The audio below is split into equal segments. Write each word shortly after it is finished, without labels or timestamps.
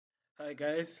Hi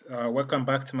guys, welcome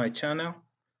back to my channel.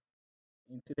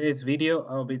 In today's video,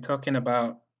 I'll be talking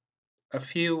about a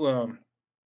few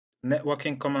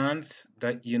networking commands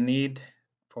that you need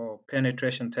for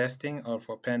penetration testing or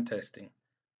for pen testing.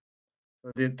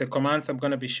 So the commands I'm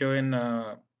going to be showing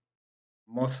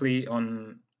mostly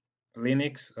on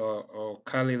Linux or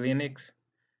Kali Linux.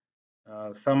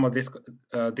 Some of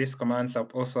these commands are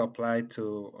also applied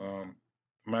to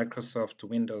Microsoft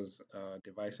Windows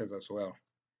devices as well.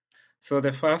 So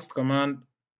the first command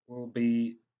will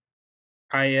be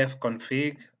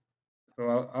ifconfig.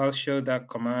 So I'll show that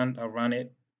command, I'll run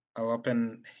it. I'll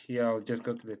open here, I'll just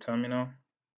go to the terminal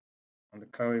on the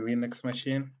Kali Linux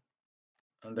machine.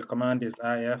 And the command is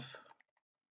ifconfig.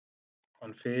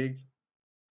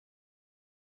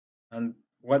 And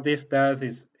what this does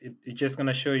is it's just going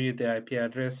to show you the IP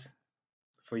address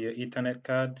for your Ethernet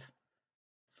cards.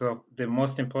 So the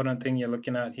most important thing you're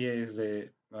looking at here is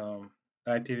the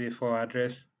IPv4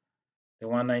 address, the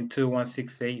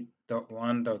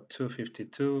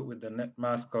 192.168.1.252 with the net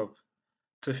mask of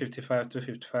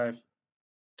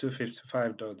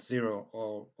 255.255.0,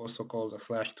 or also called a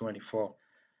 /24.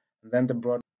 And then the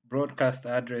broadcast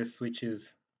address, which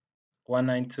is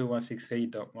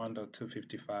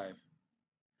 192.168.1.255.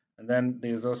 And then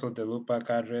there's also the loopback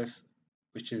address,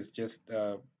 which is just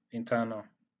internal,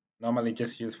 normally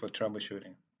just used for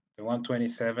troubleshooting, the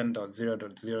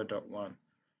 127.0.0.1.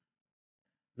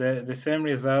 The same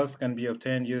results can be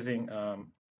obtained using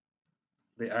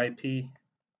the IP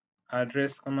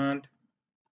address command.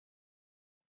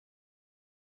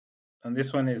 And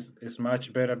this one is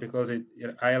much better because it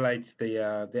highlights the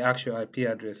actual IP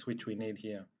address which we need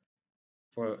here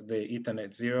for the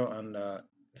Ethernet 0, and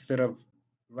instead of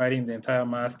writing the entire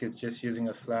mask, it's just using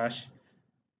a slash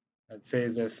that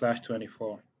says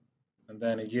 /24, and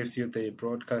then it gives you the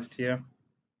broadcast here.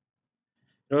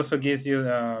 It also gives you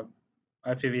the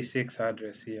IPv6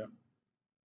 address here.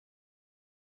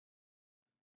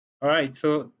 All right,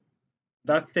 so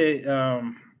that's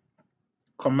the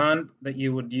command that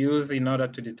you would use in order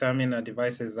to determine a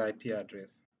device's IP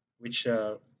address, which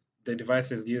the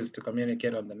device is used to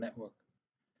communicate on the network.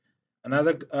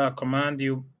 Another command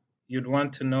you'd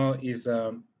want to know is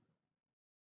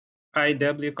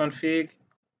iwconfig,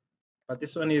 but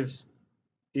this one is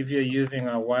if you're using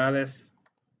a wireless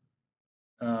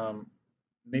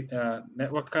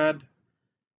network card.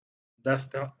 That's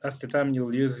the time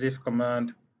you'll use this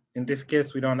command. In this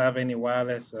case, we don't have any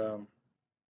wireless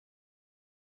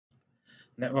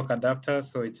network adapter,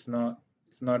 so it's not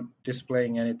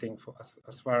displaying anything for us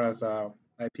as far as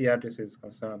IP address is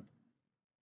concerned.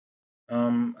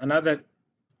 Another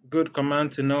good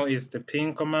command to know is the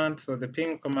ping command. So the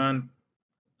ping command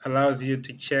allows you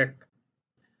to check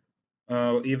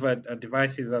if a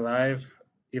device is alive,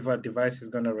 if a device is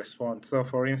going to respond. So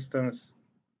for instance,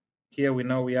 here we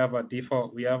know we have a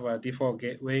default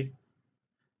gateway.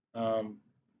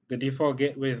 The default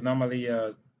gateway is normally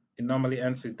it normally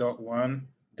ends with .1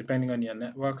 depending on your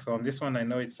network. So on this one, I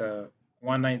know it's a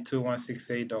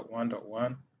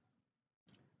 192.168.1.1.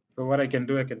 So what I can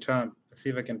do, I can try and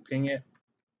see if I can ping it.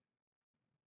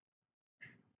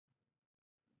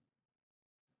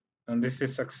 And this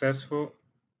is successful.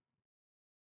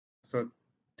 So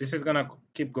this is gonna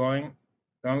keep going.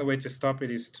 The only way to stop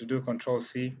it is to do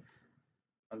Control-C,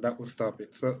 and that will stop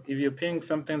it. So if you ping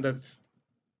something that's,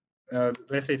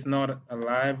 let's say it's not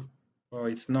alive, or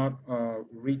it's not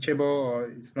reachable, or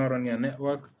it's not on your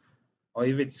network, or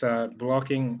if it's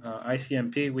blocking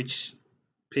ICMP, which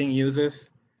ping uses,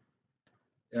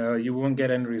 you won't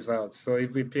get any results. So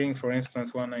if we ping, for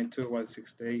instance,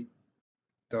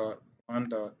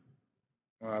 192.168.1.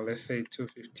 Let's say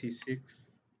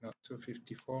 256, not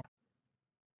 254.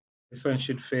 This one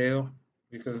should fail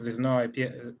because there's no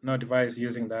IP, no device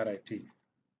using that IP.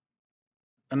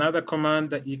 Another command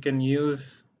that you can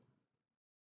use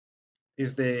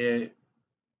is the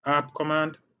app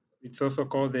command. It's also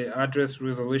called the address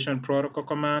resolution protocol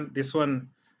command. This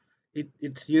one,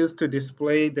 it's used to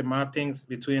display the mappings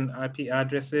between IP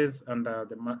addresses and the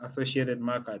associated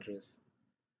MAC address.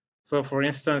 So for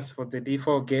instance, for the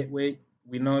default gateway,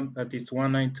 we know that it's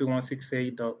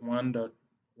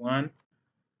 192.168.1.1.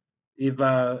 If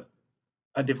a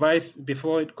device,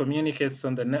 before it communicates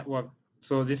on the network,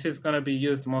 so this is going to be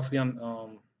used mostly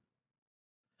on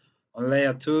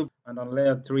layer 2, and on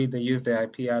layer 3 they use the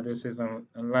IP addresses, and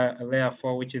on layer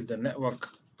 4, which is the network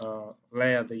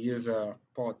layer, they use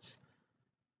ports.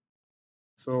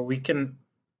 So we can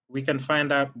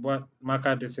find out what MAC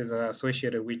addresses are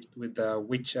associated with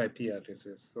which IP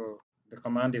addresses. So the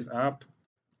command is app.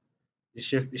 It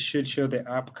should show the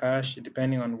app cache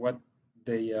depending on what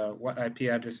the what IP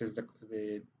addresses the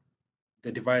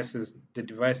the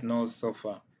device knows so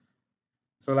far.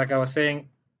 So like I was saying,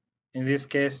 in this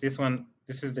case, this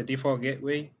is the default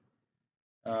gateway.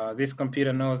 This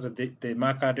computer knows that the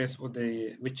MAC address,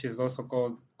 which is also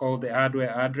called the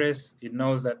hardware address. It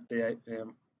knows that the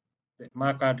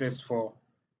MAC address for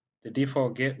the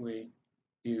default gateway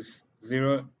is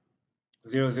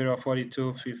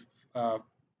 00042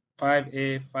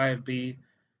 5A, 5B,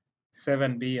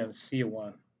 7B, and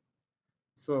C1.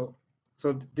 So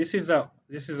this is a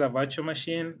virtual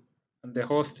machine, and the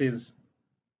host is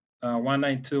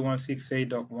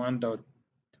 192.168.1. I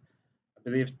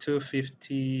believe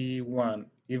 251.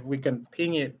 If we can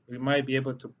ping it, we might be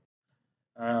able to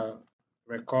uh,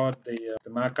 record the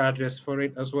MAC address for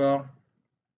it as well.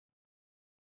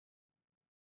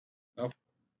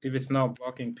 If it's not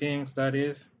blocking pings, that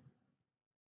is.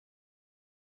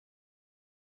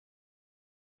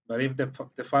 But if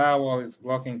the firewall is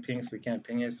blocking pings, we can't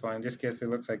ping it. So in this case, it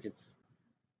looks like it's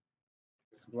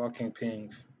blocking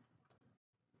pings.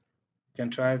 You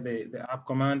can try the app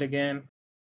command again.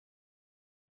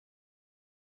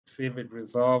 See if it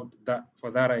resolved that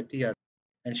for that IP address.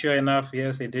 And sure enough,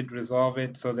 yes, it did resolve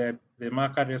it. So the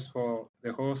MAC address for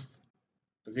the host,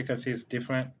 as you can see, is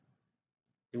different.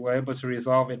 We were able to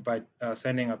resolve it by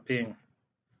sending a ping.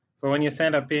 So when you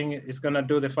send a ping, it's gonna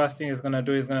do the first thing it's gonna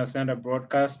do is gonna send a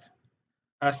broadcast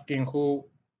asking who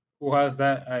has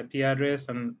that IP address,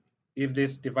 and if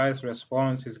this device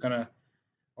responds, it's gonna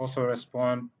also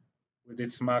respond with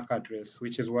its MAC address,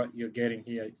 which is what you're getting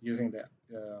here using the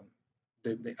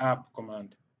app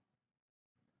command.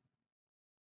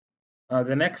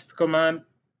 The next command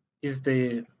is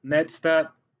the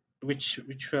Netstat, which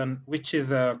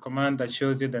is a command that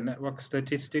shows you the network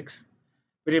statistics.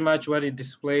 Pretty much what it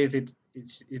displays,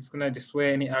 it's going to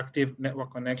display any active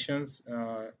network connections.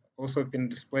 Also can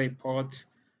display ports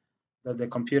that the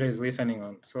computer is listening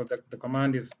on. So the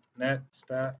command is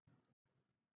netstat,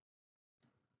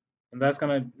 and that's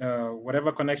going to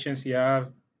whatever connections you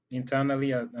have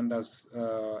internally, and as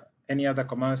any other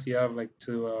commands you have, like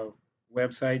to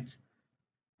websites,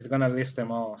 it's going to list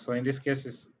them all. So in this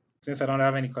case, since I don't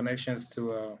have any connections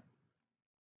to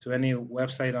any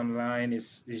website online,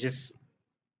 it's just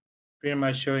pretty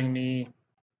much showing me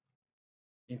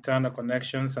internal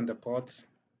connections and the ports,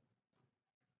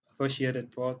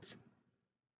 associated ports.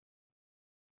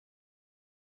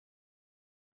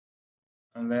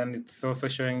 And then it's also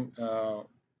showing a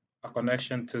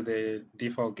connection to the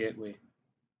default gateway.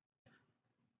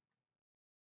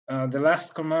 The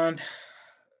last command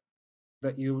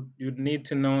that you'd need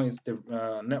to know is the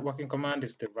networking command,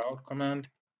 is the route command.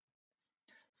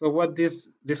 So what this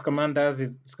command does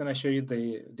is it's going to show you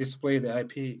display the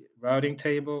IP routing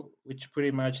table, which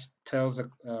pretty much tells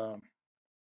the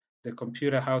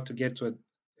computer how to get to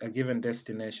a given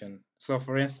destination. So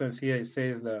for instance, here it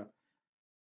says the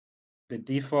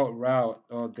default route,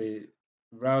 or the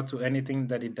route to anything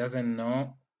that it doesn't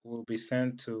know, will be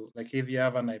sent to, like if you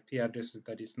have an IP address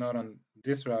that is not on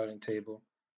this routing table,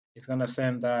 it's going to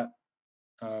send that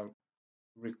uh,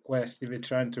 request. If you're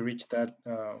trying to reach that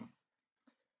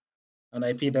an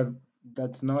IP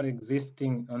that's not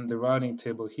existing on the routing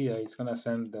table here, it's going to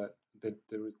send the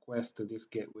request to this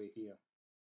gateway here.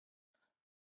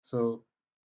 So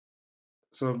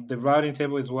the routing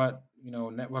table is what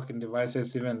networking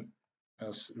devices, even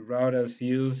as routers,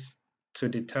 use to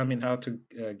determine how to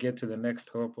get to the next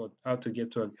hop, or how to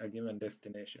get to a given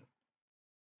destination.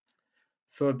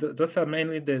 So those are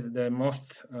mainly the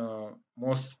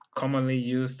most commonly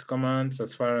used commands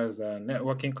as far as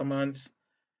networking commands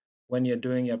when you're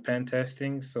doing your pen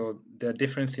testing. So there are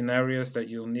different scenarios that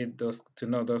you'll need to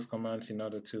know those commands in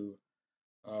order to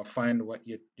find what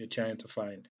you're trying to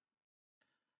find.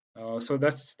 So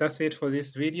that's it for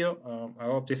this video. I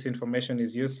hope this information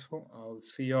is useful. I'll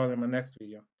see you all in my next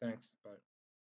video. Thanks. Bye.